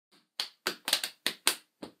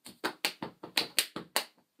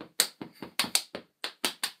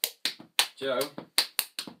Joe?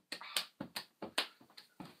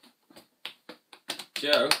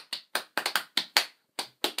 Joe?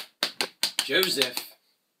 Joseph?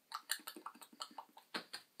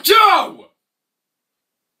 Joe!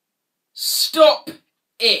 Stop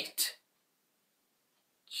it!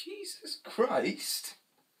 Jesus Christ.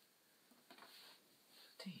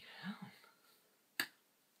 Bloody hell.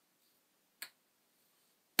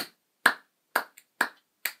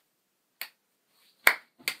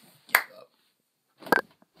 Give up.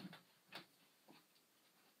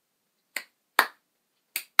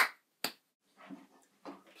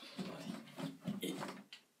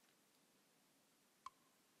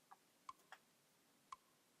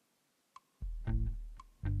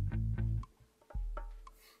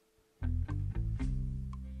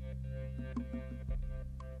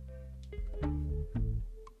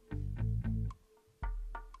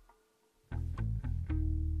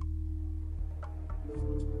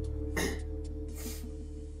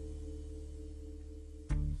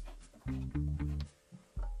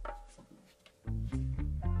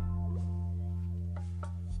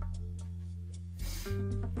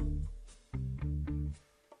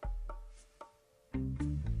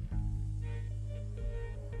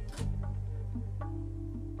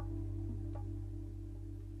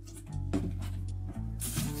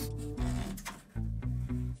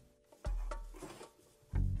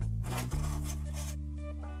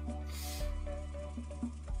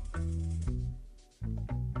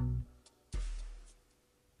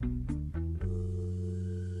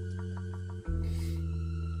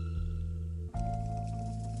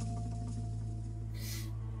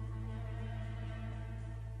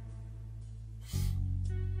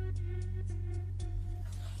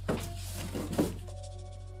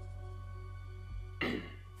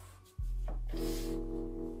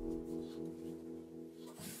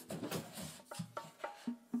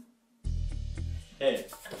 Here.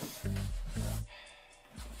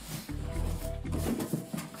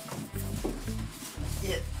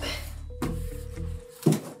 Yeah.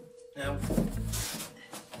 No.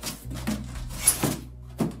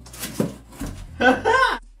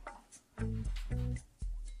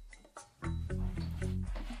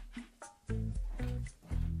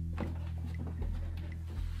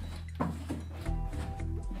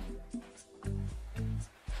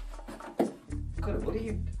 God, what are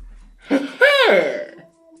you?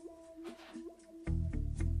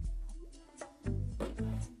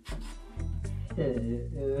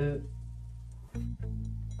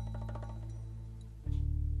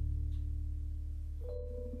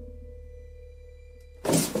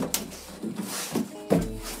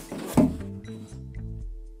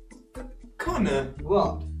 Connor,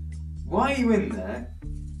 What? why are you in there?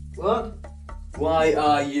 What? Why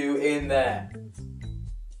are you in there?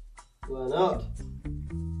 Why not?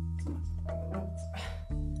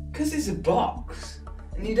 Because it's a box.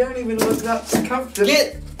 And you don't even look that comfortable.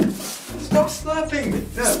 Get! Stop slapping me!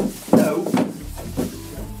 No.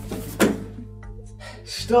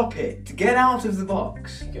 Stop it. Get out of the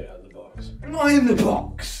box. Get out of the box. I'm not in the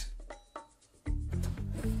box.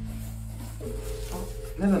 Oh,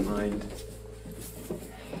 never mind.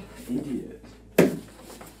 Idiot.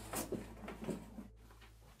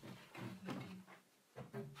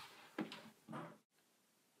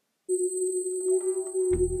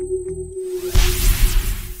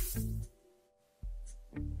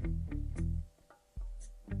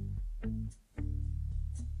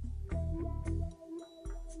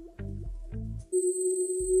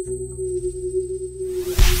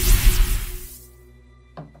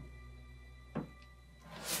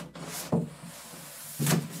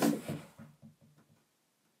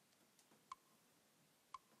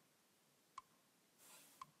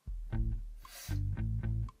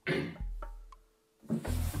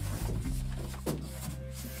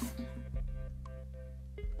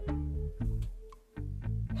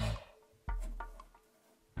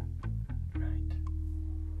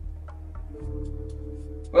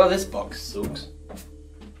 Well, this box sucks.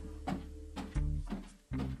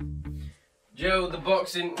 Joe, the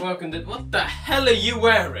box didn't work and what the hell are you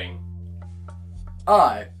wearing?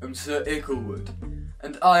 I am Sir Icklewood,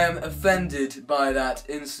 and I am offended by that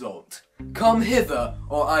insult. Come hither,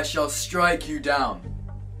 or I shall strike you down.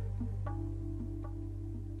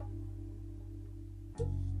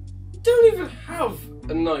 You don't even have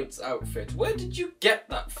a knight's outfit. Where did you get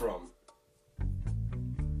that from?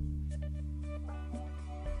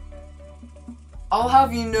 I'll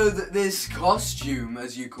have you know that this costume,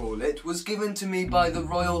 as you call it, was given to me by the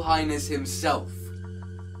Royal Highness himself.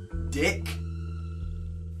 Dick.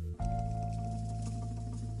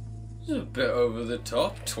 It's a bit over the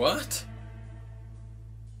top, twat.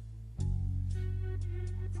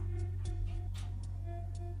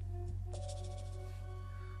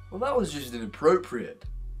 that was just inappropriate.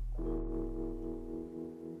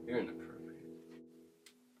 You're inappropriate.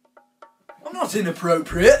 I'm not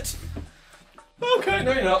inappropriate. Okay,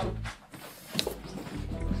 no, you're not.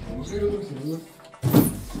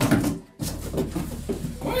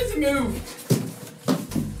 Why does it move?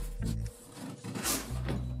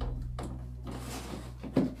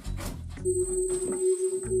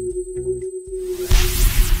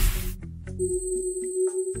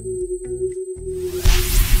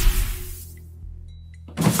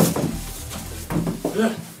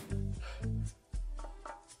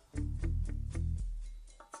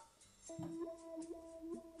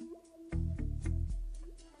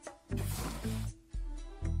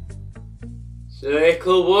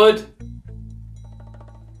 Littlewood.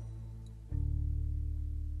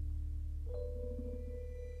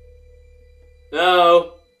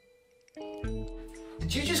 No.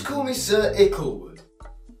 Did you just call me Sir Icklewood?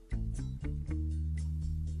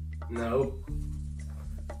 No.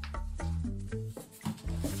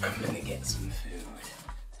 I'm gonna get some food. Wait.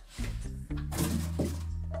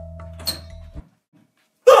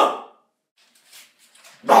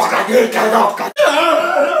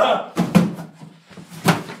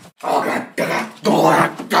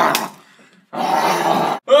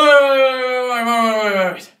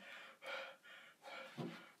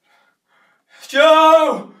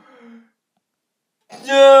 Joe!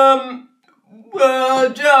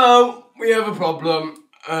 Joe, we have a problem.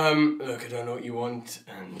 Look, I don't know what you want,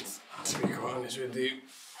 and to be quite honest with you,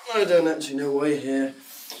 I don't actually know why you're here.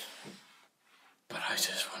 But I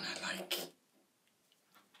just wanna,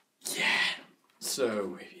 yeah.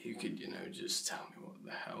 So, if you could, just tell me what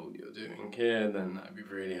the hell you're doing here, then that'd be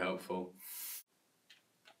really helpful.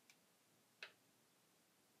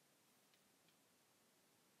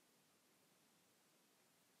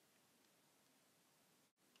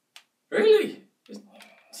 Really?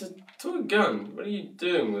 It's a toy gun. What are you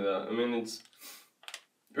doing with that? I mean, it's...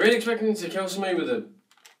 Really expecting to kill somebody with a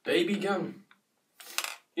baby gun?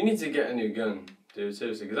 You need to get a new gun, dude,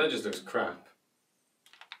 seriously, because that just looks crap.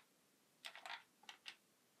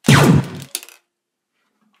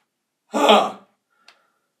 Ha!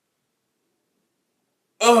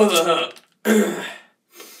 Oh, the hurt.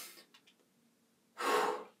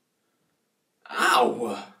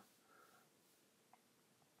 Ow!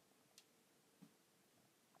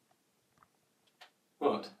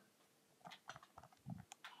 What?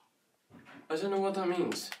 I don't know what that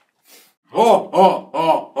means. Oh.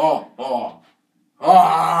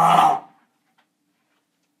 Ah!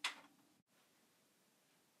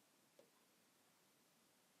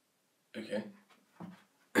 Okay.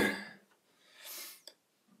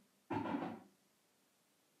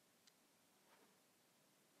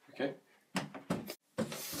 Okay.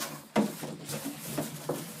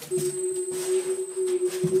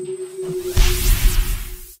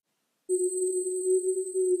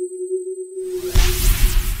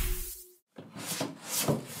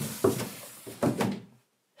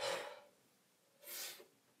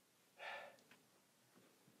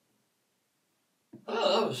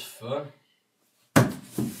 Oh, that was fun.